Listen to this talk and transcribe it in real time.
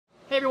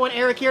everyone,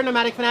 Eric here,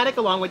 Nomadic Fanatic,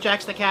 along with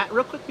Jax the Cat.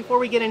 Real quick before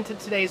we get into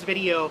today's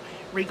video,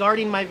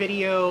 regarding my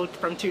video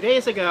from 2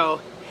 days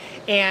ago,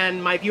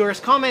 and my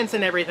viewers' comments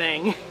and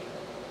everything.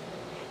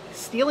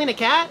 Stealing a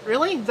cat?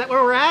 Really? Is that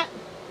where we're at?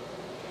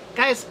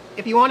 Guys,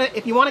 if you want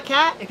a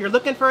cat, if you're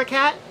looking for a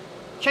cat,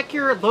 check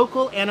your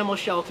local animal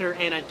shelter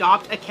and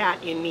adopt a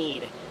cat in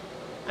need.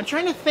 I'm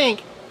trying to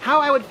think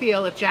how I would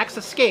feel if Jax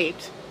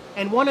escaped,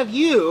 and one of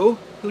you,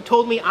 who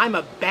told me I'm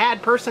a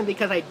bad person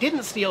because I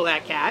didn't steal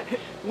that cat,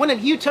 one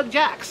of you took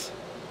Jax.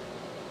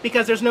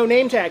 Because there's no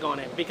name tag on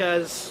it,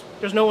 because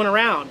there's no one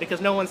around,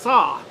 because no one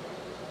saw.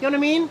 You know what I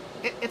mean?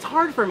 It's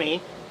hard for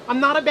me.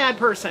 I'm not a bad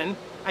person.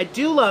 I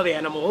do love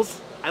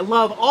animals. I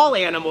love all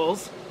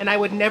animals, and I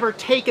would never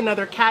take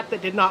another cat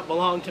that did not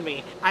belong to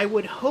me. I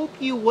would hope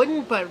you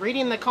wouldn't, but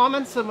reading the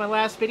comments of my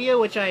last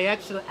video, which I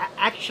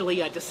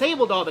actually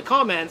disabled all the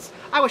comments,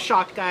 I was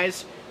shocked,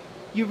 guys.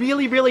 You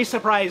really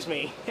surprised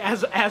me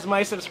as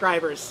my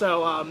subscribers.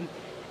 So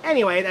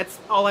anyway, that's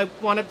all I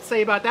wanted to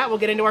say about that. We'll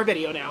get into our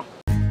video now.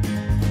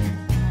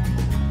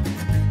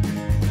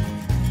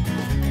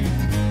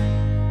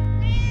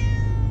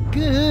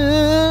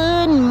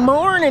 Good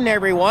morning,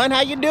 everyone.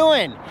 How you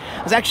doing?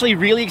 I was actually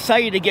really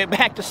excited to get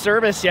back to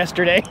service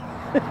yesterday.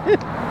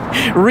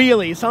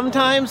 Really,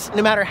 sometimes,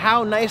 no matter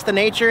how nice the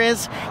nature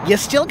is, you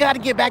still got to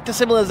get back to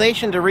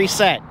civilization to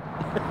reset.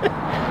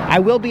 I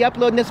will be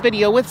uploading this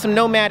video with some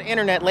Nomad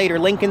internet later,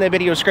 link in the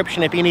video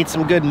description if you need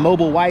some good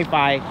mobile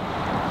Wi-Fi.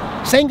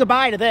 Saying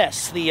goodbye to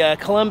this, the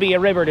Columbia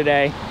River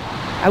today.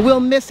 I will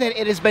miss it.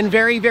 It has been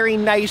very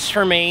nice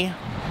for me.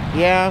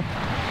 Yeah.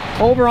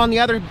 Over on the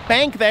other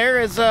bank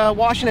there is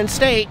Washington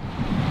State,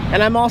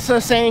 and I'm also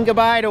saying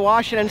goodbye to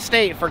Washington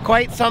State for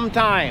quite some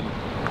time.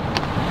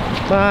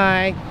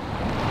 Bye.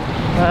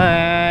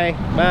 Bye.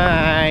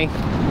 Bye.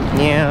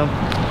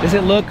 Yeah. Does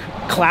it look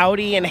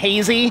cloudy and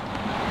hazy?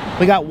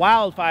 We got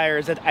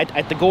wildfires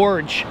at the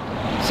gorge,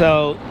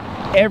 so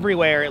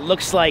everywhere it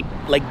looks like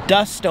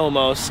dust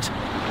almost.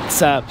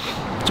 It's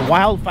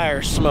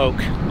wildfire smoke.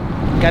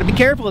 Gotta be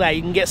careful of that,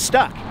 you can get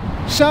stuck.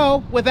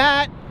 So with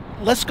that,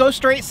 let's go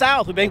straight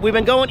south. We've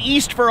been going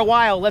east for a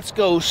while. Let's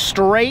go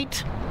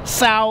straight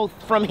south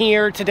from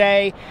here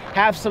today.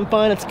 Have some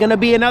fun. It's gonna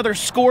be another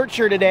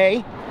scorcher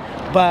today,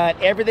 but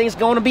everything's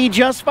going to be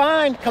just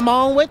fine. Come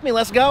on with me,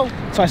 let's go.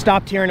 So I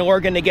stopped here in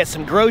Oregon to get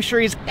some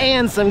groceries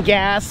and some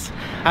gas.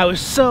 I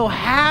was so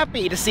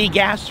happy to see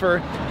gas for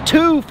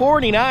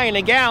 $2.49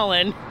 a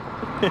gallon.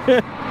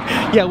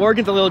 Yeah,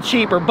 Oregon's a little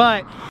cheaper,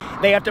 but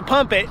they have to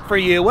pump it for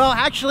you. Well,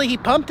 actually, he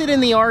pumped it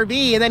in the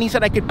RV, and then he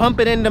said I could pump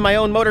it into my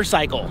own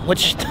motorcycle,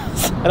 which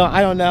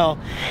I don't know.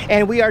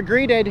 And we are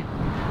greeted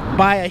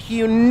by a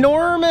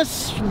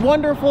enormous,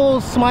 wonderful,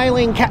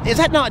 smiling cat. Is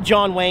that not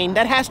John Wayne?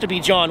 That has to be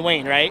John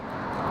Wayne, right?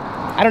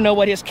 I don't know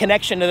what his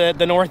connection to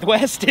the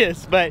Northwest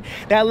is, but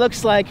that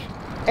looks like,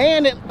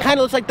 and it kind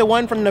of looks like the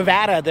one from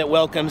Nevada that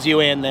welcomes you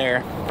in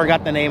there.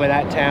 Forgot the name of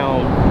that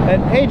town. But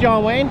hey,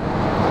 John Wayne.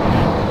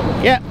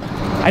 Yeah,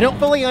 I don't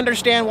fully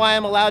understand why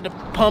I'm allowed to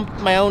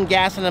pump my own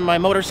gas into my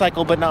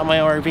motorcycle, but not my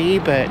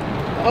RV, but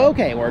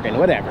okay, Oregon,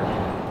 whatever.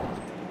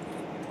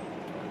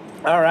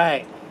 All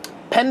right.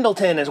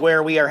 Pendleton is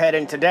where we are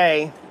heading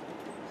today.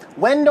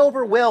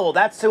 Wendover Will,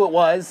 that's who it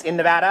was in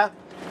Nevada.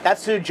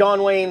 That's who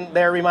John Wayne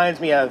there reminds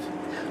me of.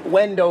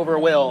 Wendover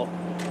Will.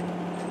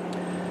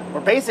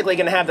 We're basically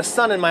gonna have the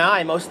sun in my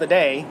eye most of the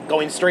day,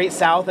 going straight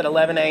south at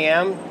 11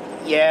 a.m.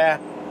 Yeah.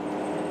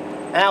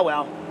 Ah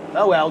well.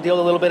 Oh well, deal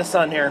with a little bit of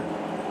sun here.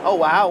 Oh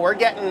wow, we're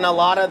getting a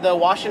lot of the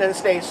Washington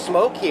State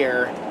smoke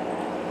here.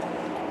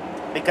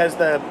 Because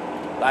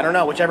I don't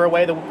know, whichever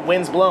way the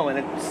wind's blowing,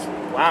 it's,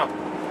 wow.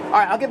 All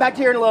right, I'll get back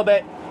to here in a little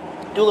bit.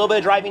 Do a little bit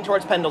of driving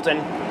towards Pendleton.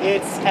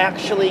 It's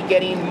actually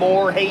getting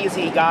more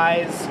hazy,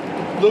 guys.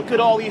 Look at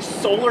all these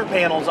solar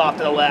panels off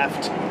to the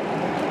left.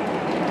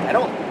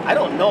 I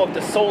don't know if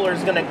the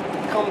solar's gonna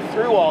come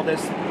through all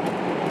this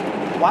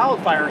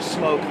wildfire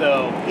smoke,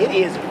 though. It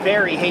is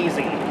very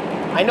hazy.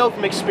 I know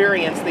from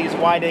experience these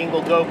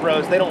wide-angle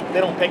GoPros, they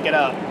don't pick it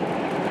up.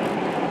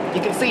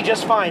 You can see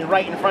just fine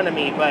right in front of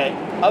me, but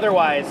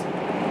otherwise,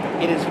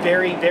 it is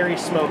very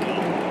smoky.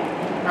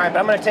 All right, but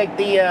I'm gonna take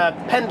the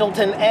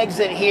Pendleton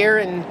exit here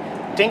and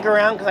dink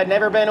around because I've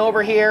never been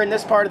over here in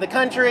this part of the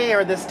country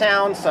or this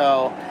town,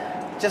 so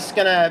just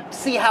gonna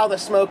see how the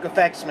smoke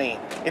affects me.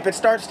 If it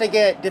starts to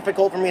get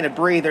difficult for me to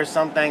breathe or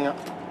something,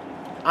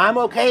 I'm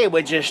okay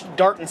with just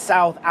darting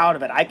south out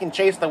of it. I can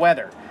chase the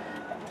weather.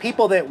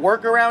 People that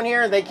work around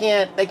here, they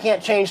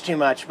can't change too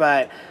much,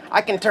 but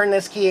I can turn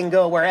this key and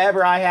go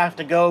wherever I have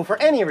to go for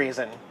any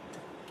reason.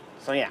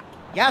 So yeah.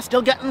 Yeah,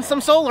 still getting some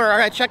solar.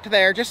 I checked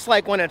there, just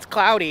like when it's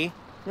cloudy.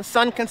 The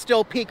sun can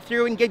still peek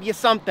through and give you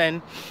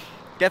something.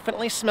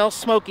 Definitely smells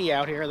smoky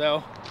out here,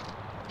 though.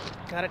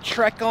 Gotta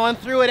trek on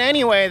through it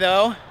anyway,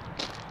 though.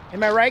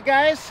 Am I right,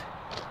 guys?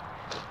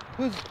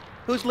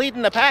 Who's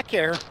leading the pack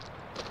here?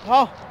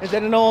 Oh, is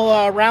it an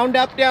old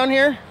roundup down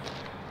here?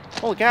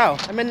 Holy cow,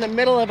 I'm in the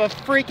middle of a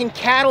freaking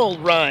cattle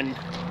run.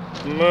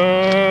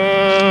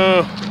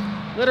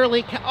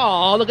 Literally,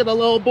 oh, look at the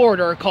little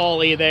border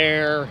collie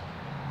there.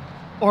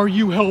 Are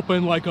you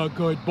helping like a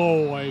good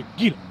boy?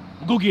 Get him.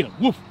 Go get him.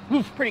 Woof,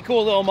 woof. Pretty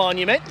cool little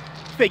monument.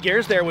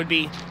 Figures there would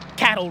be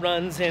cattle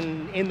runs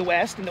in the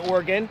West, in the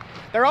Oregon.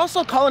 They're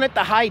also calling it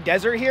the high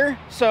desert here.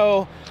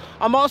 So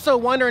I'm also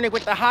wondering if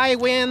with the high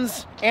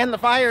winds and the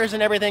fires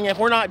and everything, if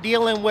we're not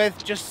dealing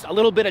with just a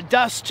little bit of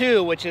dust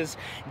too, which is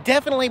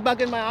definitely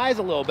bugging my eyes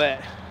a little bit.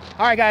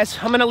 All right, guys,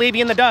 I'm gonna leave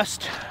you in the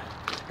dust.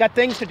 Got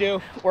things to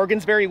do.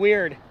 Oregon's very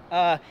weird.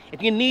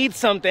 If you need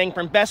something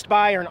from Best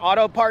Buy or an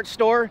auto parts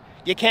store,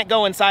 you can't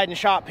go inside and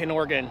shop in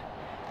Oregon.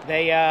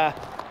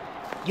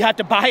 You have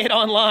to buy it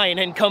online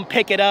and come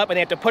pick it up, and they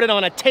have to put it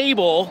on a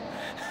table.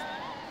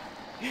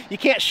 You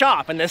can't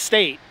shop in this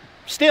state.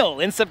 Still,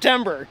 in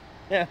September.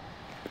 Yeah.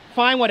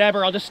 Fine,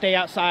 whatever, I'll just stay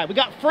outside. We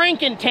got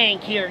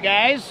Frankentank here,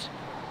 guys.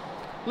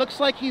 Looks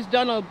like he's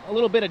done a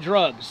little bit of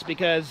drugs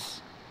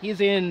because he's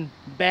in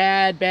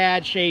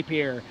bad shape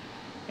here.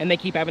 And they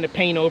keep having to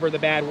paint over the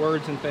bad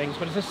words and things.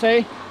 What does this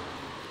say?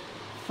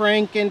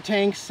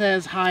 Frankentank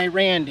says hi,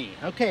 Randy.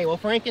 Okay, well,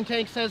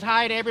 Frankentank says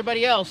hi to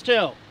everybody else,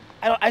 too.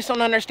 I just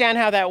don't understand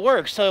how that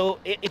works. So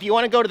if you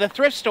want to go to the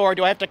thrift store,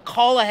 do I have to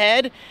call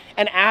ahead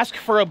and ask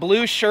for a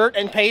blue shirt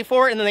and pay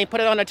for it, and then they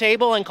put it on a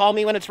table and call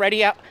me when it's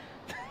ready out?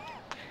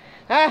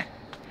 I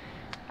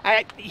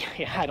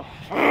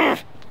don't.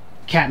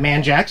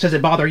 Catman Jack, does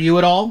it bother you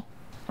at all?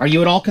 Are you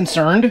at all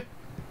concerned?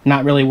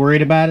 Not really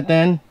worried about it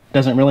then?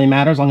 Doesn't really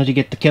matter as long as you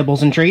get the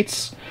kibbles and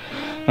treats?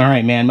 All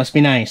right, man, must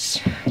be nice.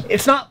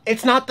 It's not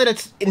that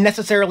it's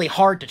necessarily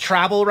hard to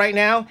travel right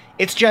now.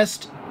 It's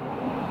just,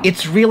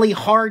 it's really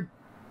hard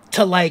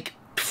to like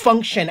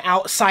function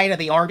outside of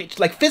the RV,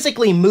 like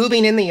physically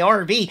moving in the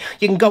RV.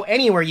 You can go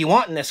anywhere you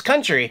want in this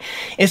country.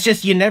 It's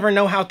just you never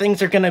know how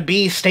things are going to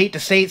be state to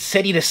state,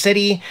 city to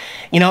city.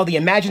 You know, the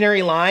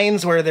imaginary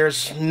lines where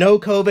there's no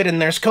COVID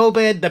and there's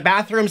COVID, the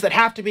bathrooms that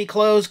have to be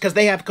closed because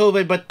they have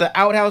COVID, but the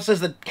outhouses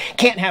that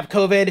can't have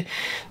COVID.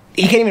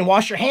 You can't even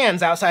wash your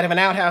hands outside of an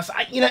outhouse.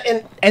 You know,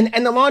 and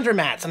the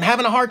laundromats. I'm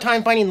having a hard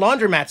time finding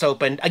laundromats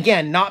open.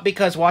 Again, not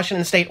because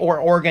Washington State or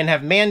Oregon have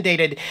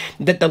mandated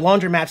that the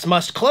laundromats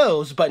must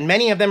close, but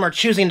many of them are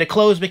choosing to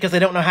close because they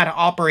don't know how to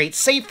operate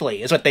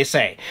safely, is what they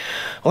say.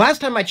 Well,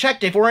 last time I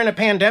checked, if we're in a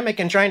pandemic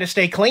and trying to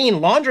stay clean,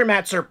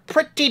 laundromats are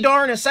pretty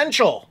darn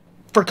essential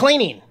for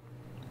cleaning.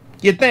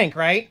 You'd think,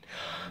 right?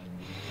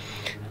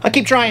 I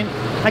keep trying.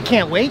 I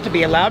can't wait to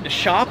be allowed to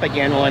shop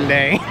again one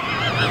day.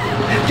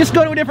 Just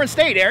go to a different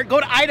state, Eric. Go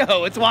to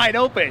Idaho. It's wide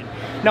open.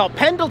 Now,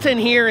 Pendleton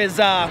here is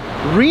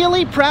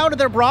really proud of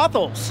their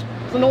brothels.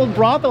 There's an old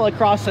brothel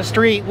across the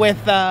street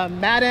with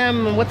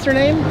Madame, what's her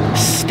name?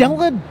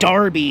 Stella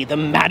Darby, the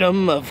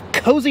Madam of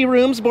Cozy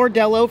Rooms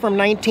Bordello from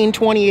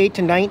 1928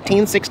 to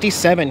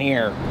 1967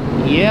 here.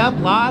 Yep,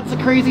 lots of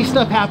crazy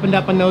stuff happened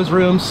up in those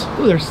rooms.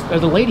 Ooh, there's a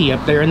lady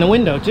up there in the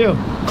window, too.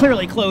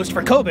 Clearly closed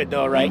for COVID,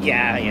 though, right?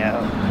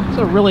 Yeah. It's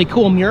a really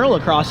cool mural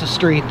across the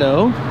street,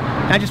 though.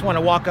 I just want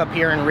to walk up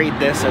here and read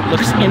this. It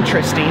looks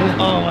interesting.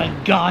 Oh my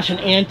gosh, an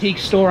antique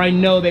store. I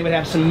know they would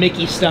have some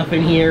Mickey stuff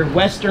in here.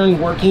 Western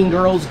Working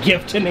Girls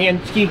Gift and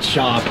Antique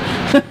Shop.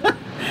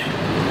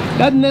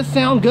 Doesn't this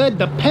sound good?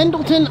 The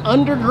Pendleton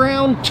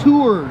Underground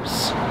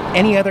Tours.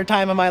 Any other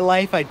time of my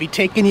life, I'd be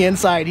taking you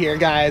inside here,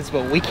 guys,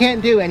 but we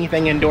can't do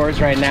anything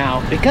indoors right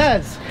now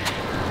because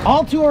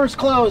all tours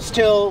closed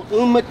till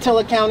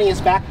Umatilla County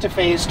is back to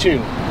phase 2.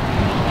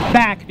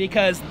 Back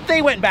because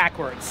they went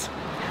backwards.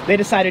 They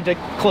decided to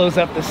close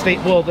up the state,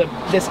 well,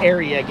 this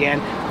area again.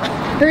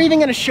 They're even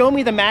going to show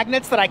me the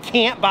magnets that I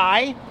can't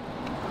buy.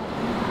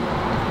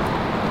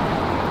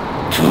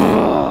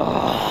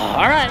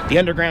 All right. The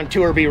underground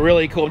tour would be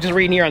really cool. Just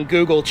reading here on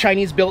Google,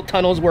 Chinese-built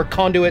tunnels were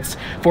conduits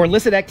for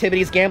illicit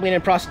activities, gambling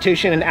and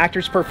prostitution, and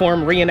actors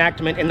perform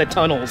reenactment in the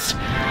tunnels.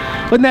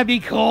 Wouldn't that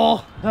be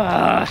cool?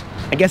 I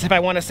guess if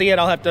I want to see it,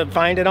 I'll have to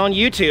find it on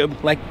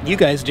YouTube, like you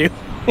guys do.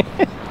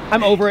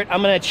 I'm over it.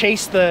 I'm gonna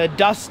chase the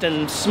dust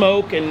and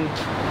smoke and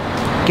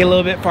get a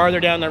little bit farther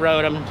down the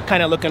road. I'm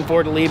kind of looking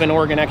forward to leaving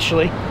Oregon,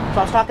 actually. So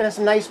I was talking to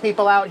some nice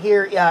people out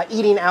here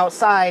eating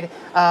outside.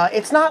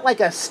 It's not like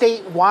a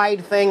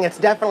statewide thing. It's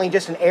definitely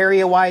just an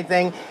area-wide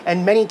thing.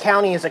 And many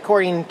counties,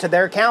 according to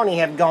their county,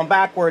 have gone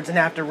backwards and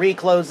have to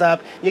re-close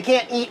up. You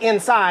can't eat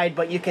inside,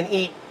 but you can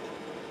eat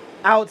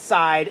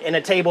outside in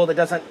a table that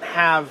doesn't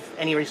have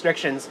any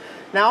restrictions.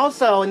 Now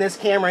also in this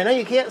camera, I know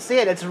you can't see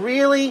it, it's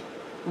really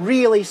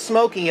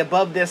smoky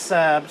above this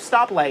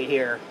stoplight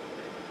here.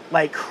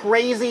 Like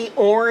crazy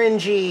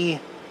orangey,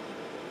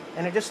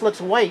 and it just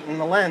looks white in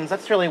the lens.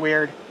 That's really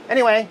weird.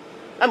 Anyway,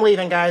 I'm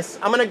leaving, guys.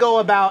 I'm gonna go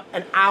about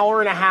an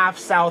hour and a half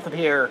south of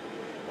here.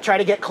 Try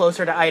to get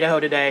closer to Idaho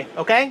today,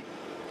 okay?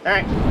 All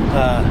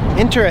right.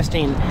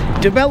 Interesting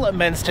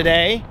developments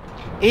today.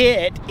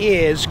 It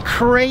is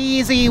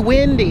crazy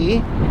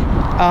windy.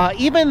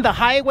 Even the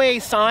highway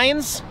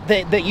signs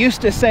that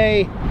used to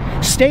say,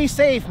 stay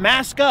safe,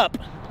 mask up,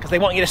 because they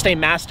want you to stay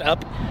masked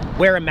up,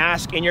 wear a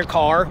mask in your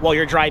car while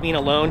you're driving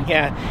alone.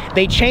 Yeah,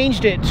 they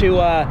changed it to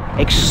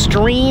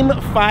extreme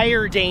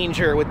fire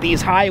danger with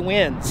these high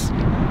winds.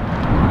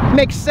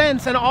 Makes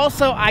sense, and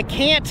also I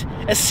can't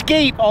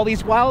escape all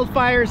these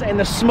wildfires and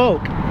the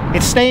smoke.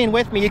 It's staying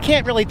with me. You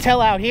can't really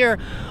tell out here.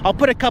 I'll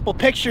put a couple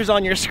pictures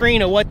on your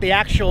screen of what the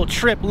actual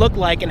trip looked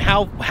like and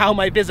how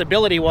my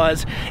visibility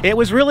was. It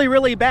was really,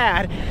 really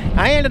bad.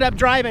 I ended up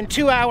driving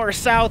 2 hours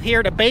south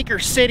here to Baker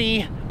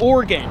City,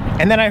 Oregon.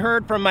 And then I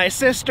heard from my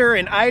sister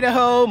in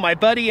Idaho, my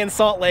buddy in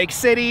Salt Lake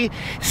City,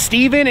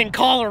 Steven in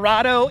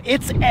Colorado.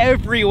 It's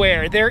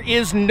everywhere. There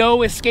is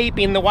no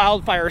escaping the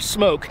wildfire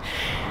smoke.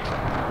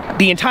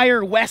 The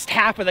entire west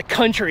half of the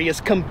country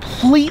is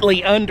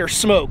completely under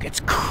smoke. It's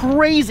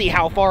crazy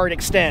how far it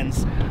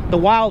extends. The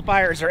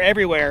wildfires are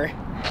everywhere.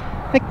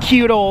 A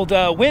cute old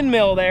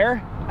windmill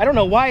there. I don't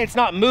know why it's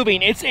not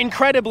moving. It's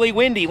incredibly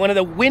windy. One of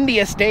the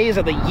windiest days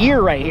of the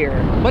year right here.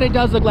 But it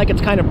does look like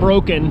it's kind of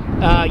broken.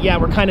 Yeah,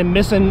 we're kind of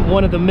missing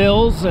one of the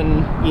mills, and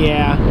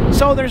yeah.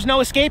 So there's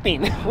no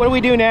escaping. What do we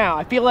do now?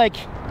 I feel like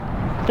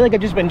I've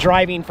just been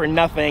driving for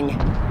nothing.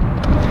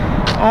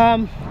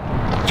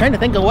 Trying to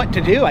think of what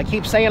to do. I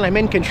keep saying I'm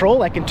in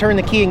control. I can turn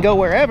the key and go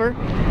wherever.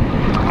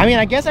 I mean,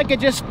 I guess I could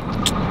just,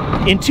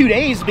 in 2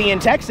 days, be in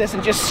Texas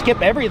and just skip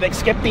everything,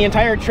 skip the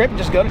entire trip and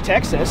just go to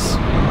Texas.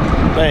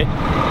 But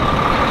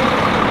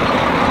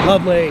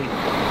lovely,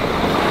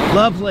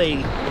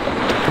 lovely.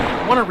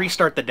 I want to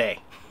restart the day.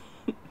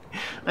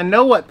 I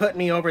know what put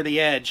me over the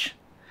edge.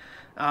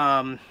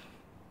 And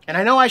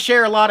I know I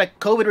share a lot of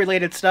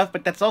COVID-related stuff,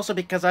 but that's also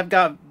because I've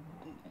got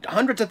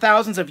hundreds of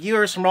thousands of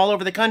viewers from all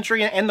over the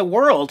country and the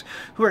world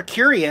who are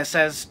curious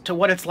as to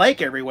what it's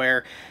like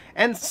everywhere.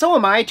 And so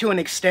am I to an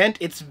extent.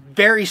 It's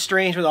very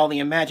strange with all the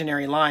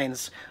imaginary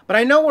lines. But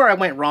I know where I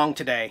went wrong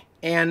today.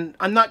 And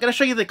I'm not going to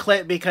show you the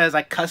clip because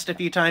I cussed a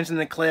few times in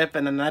the clip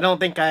and then I don't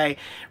think I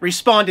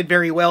responded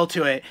very well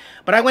to it.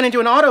 But I went into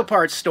an auto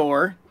parts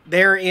store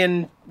there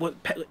in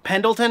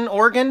Pendleton,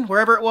 Oregon,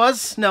 wherever it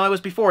was. No, it was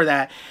before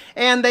that.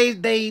 And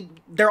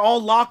they're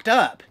all locked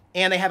up.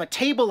 And they have a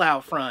table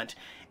out front.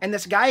 And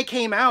this guy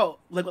came out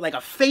with like a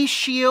face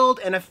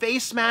shield and a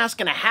face mask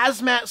and a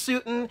hazmat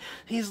suit, and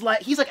he's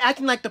like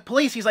acting like the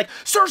police. He's like,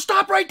 "Sir,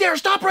 stop right there!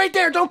 Stop right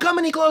there! Don't come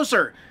any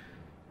closer!"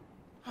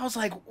 I was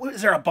like,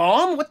 "Is there a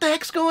bomb? What the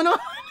heck's going on?"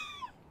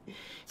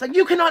 It's like,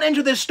 "You cannot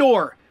enter this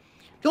store.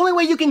 The only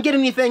way you can get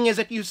anything is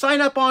if you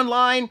sign up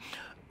online,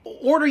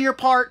 order your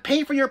part,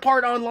 pay for your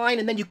part online,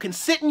 and then you can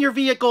sit in your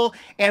vehicle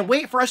and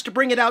wait for us to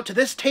bring it out to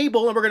this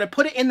table, and we're going to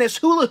put it in this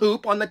hula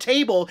hoop on the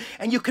table,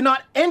 and you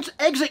cannot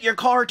exit your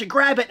car to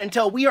grab it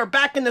until we are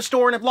back in the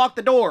store and have locked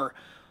the door."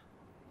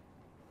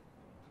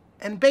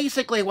 And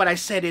basically what I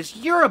said is,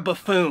 "You're a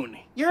buffoon.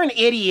 You're an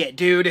idiot,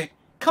 dude.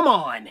 Come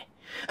on."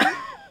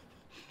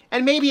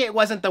 And maybe it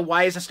wasn't the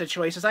wisest of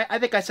choices. I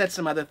think I said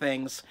some other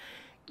things.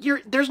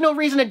 There's no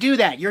reason to do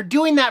that. You're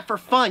doing that for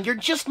fun. You're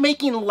just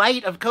making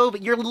light of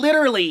COVID. You're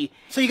literally...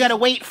 So you gotta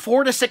wait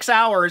 4 to 6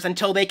 hours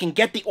until they can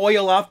get the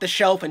oil off the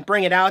shelf and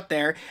bring it out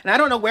there. And I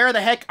don't know where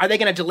the heck... Are they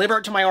gonna deliver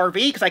it to my RV?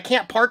 Because I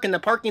can't park in the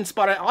parking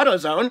spot at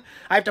AutoZone.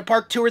 I have to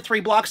park 2 or 3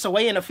 blocks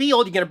away in a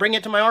field. You gonna bring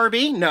it to my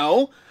RV?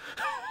 No.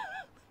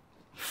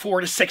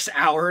 4 to 6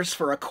 hours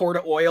for a quart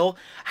of oil.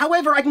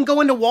 However, I can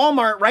go into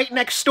Walmart right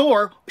next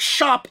door,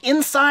 shop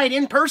inside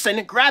in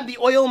person, grab the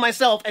oil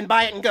myself, and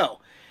buy it and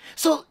go.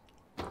 So...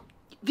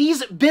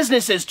 these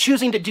businesses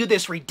choosing to do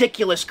this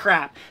ridiculous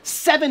crap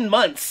 7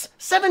 months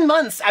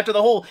after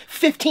the whole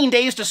 15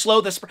 days to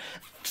slow the spread.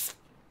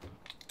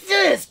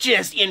 It's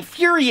just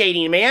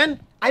infuriating, man.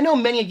 I know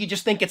many of you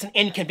just think it's an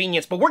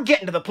inconvenience, but we're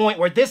getting to the point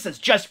where this is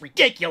just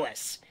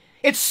ridiculous.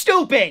 It's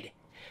stupid.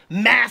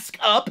 Mask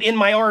up in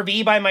my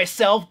RV by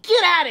myself.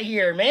 Get out of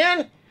here,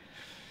 man.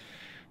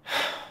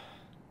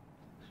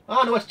 I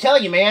don't know what to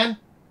tell you, man. I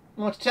don't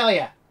know what to tell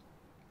you.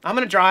 I'm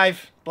gonna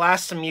drive,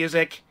 blast some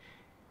music.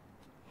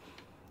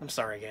 I'm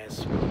sorry, guys.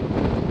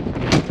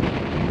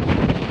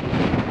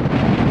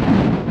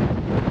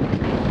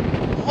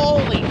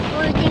 Holy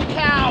freaking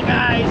cow,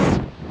 guys!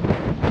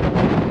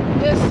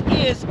 This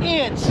is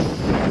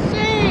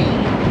insane!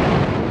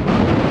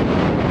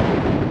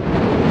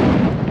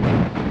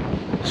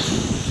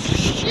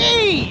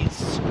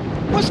 Jeez!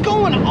 What's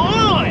going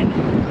on?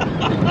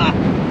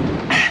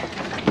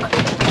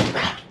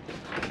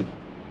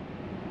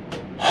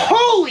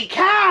 Holy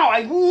cow!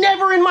 I've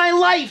never in my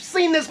life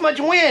seen this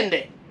much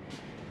wind!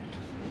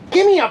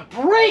 Give me a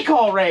break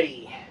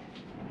already!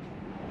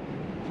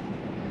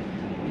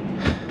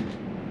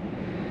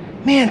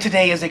 Man,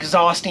 today is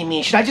exhausting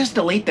me. Should I just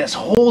delete this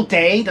whole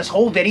day, this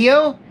whole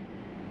video?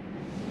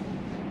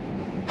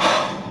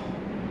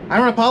 I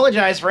don't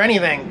apologize for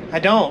anything. I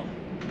don't.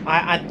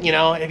 You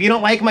know, if you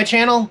don't like my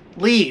channel,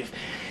 leave.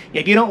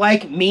 If you don't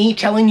like me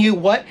telling you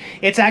what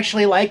it's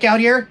actually like out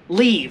here,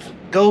 leave.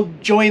 Go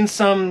join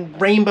some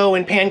rainbow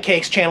and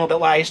pancakes channel that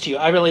lies to you.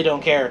 I really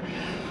don't care.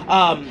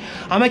 I'm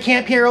gonna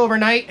camp here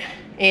overnight,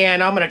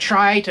 and I'm gonna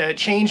try to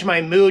change my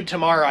mood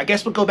tomorrow. I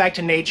guess we'll go back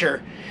to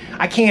nature.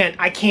 I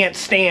can't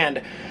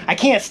stand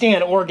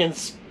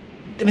Oregon's.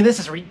 I mean, this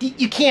is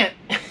you can't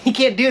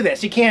do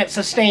this. You can't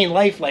sustain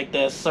life like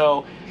this.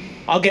 So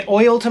I'll get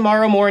oil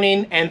tomorrow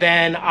morning, and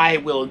then I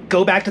will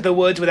go back to the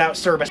woods without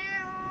service.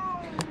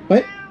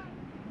 What?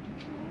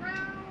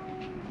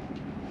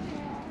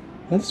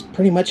 That's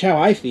pretty much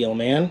how I feel,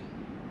 man.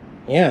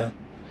 Yeah.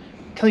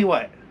 tell you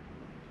what.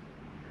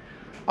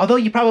 Although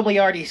you probably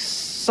already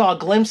saw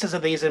glimpses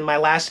of these in my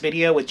last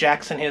video with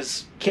Jackson,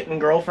 his kitten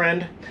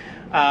girlfriend,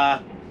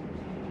 let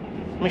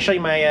me show you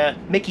my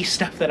Mickey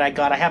stuff that I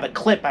got. I have a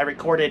clip. I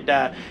recorded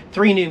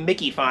 3 new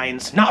Mickey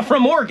finds. Not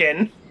from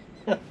Oregon.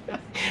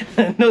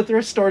 No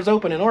thrift stores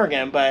open in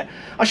Oregon, but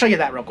I'll show you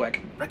that real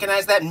quick.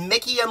 Recognize that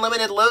Mickey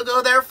Unlimited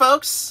logo there,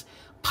 folks?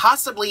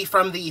 Possibly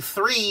from the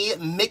 3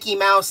 Mickey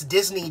Mouse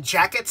Disney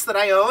jackets that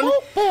I own.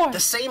 Oh boy. The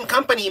same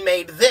company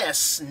made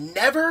this.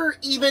 Never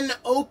even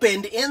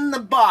opened in the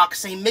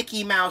box a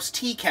Mickey Mouse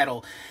tea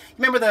kettle.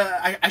 Remember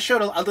I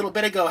showed a little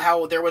bit ago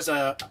how there was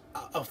a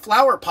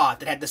flower pot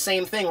that had the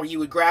same thing where you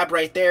would grab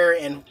right there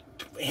and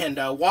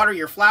water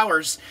your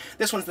flowers.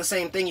 This one's the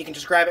same thing. You can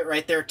just grab it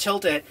right there,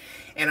 tilt it,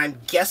 and I'm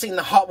guessing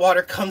the hot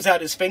water comes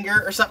out his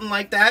finger or something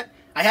like that.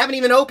 I haven't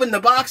even opened the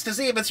box to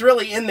see if it's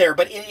really in there,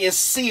 but it is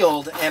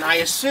sealed, and I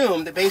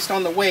assume that based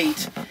on the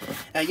weight,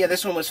 yeah,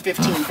 this one was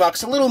 15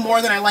 bucks. A little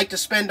more than I like to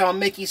spend on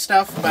Mickey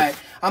stuff, but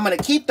I'm going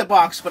to keep the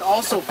box, but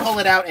also pull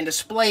it out and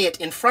display it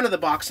in front of the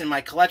box in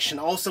my collection.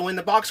 Also in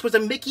the box was a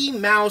Mickey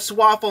Mouse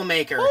waffle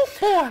maker. Oh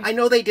boy. I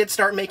know they did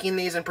start making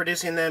these and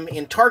producing them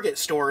in Target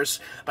stores,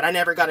 but I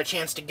never got a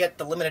chance to get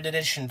the limited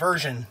edition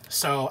version.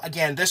 So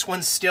again, this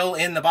one's still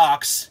in the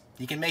box.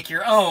 You can make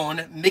your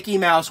own Mickey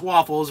Mouse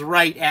waffles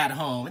right at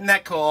home. Isn't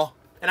that cool?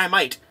 And I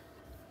might.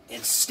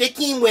 And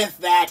sticking with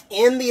that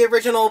in the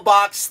original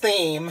box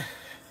theme,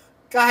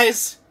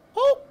 guys.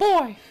 Oh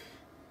boy.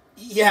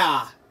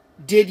 Yeah.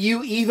 Did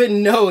you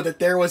even know that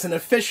there was an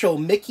official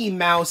Mickey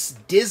Mouse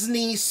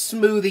Disney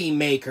smoothie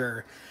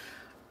maker?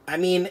 I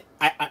mean,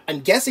 I'm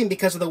guessing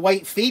because of the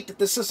white feet that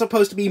this is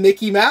supposed to be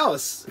Mickey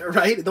Mouse,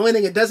 right? The only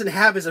thing it doesn't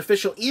have is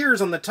official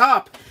ears on the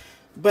top.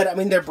 But, I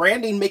mean, they're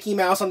branding Mickey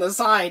Mouse on the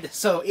side,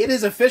 so it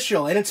is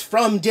official, and it's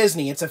from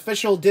Disney. It's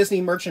official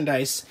Disney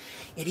merchandise.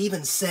 It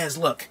even says,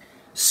 look,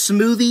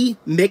 smoothie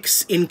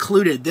mix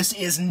included. This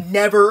is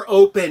never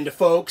opened,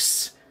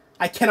 folks.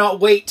 I cannot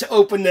wait to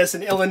open this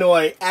in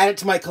Illinois, add it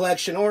to my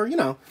collection, or, you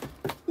know,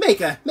 make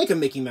a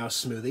Mickey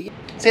Mouse smoothie.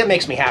 See, it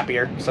makes me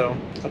happier, so,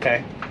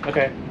 okay.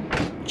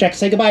 Check,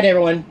 say goodbye to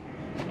everyone.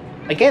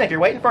 Again, if you're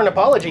waiting for an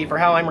apology for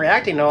how I'm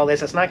reacting to all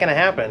this, it's not going to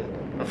happen.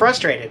 I'm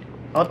frustrated.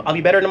 I'll be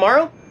better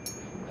tomorrow.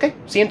 Okay,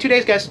 see you in 2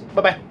 days, guys.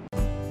 Bye-bye.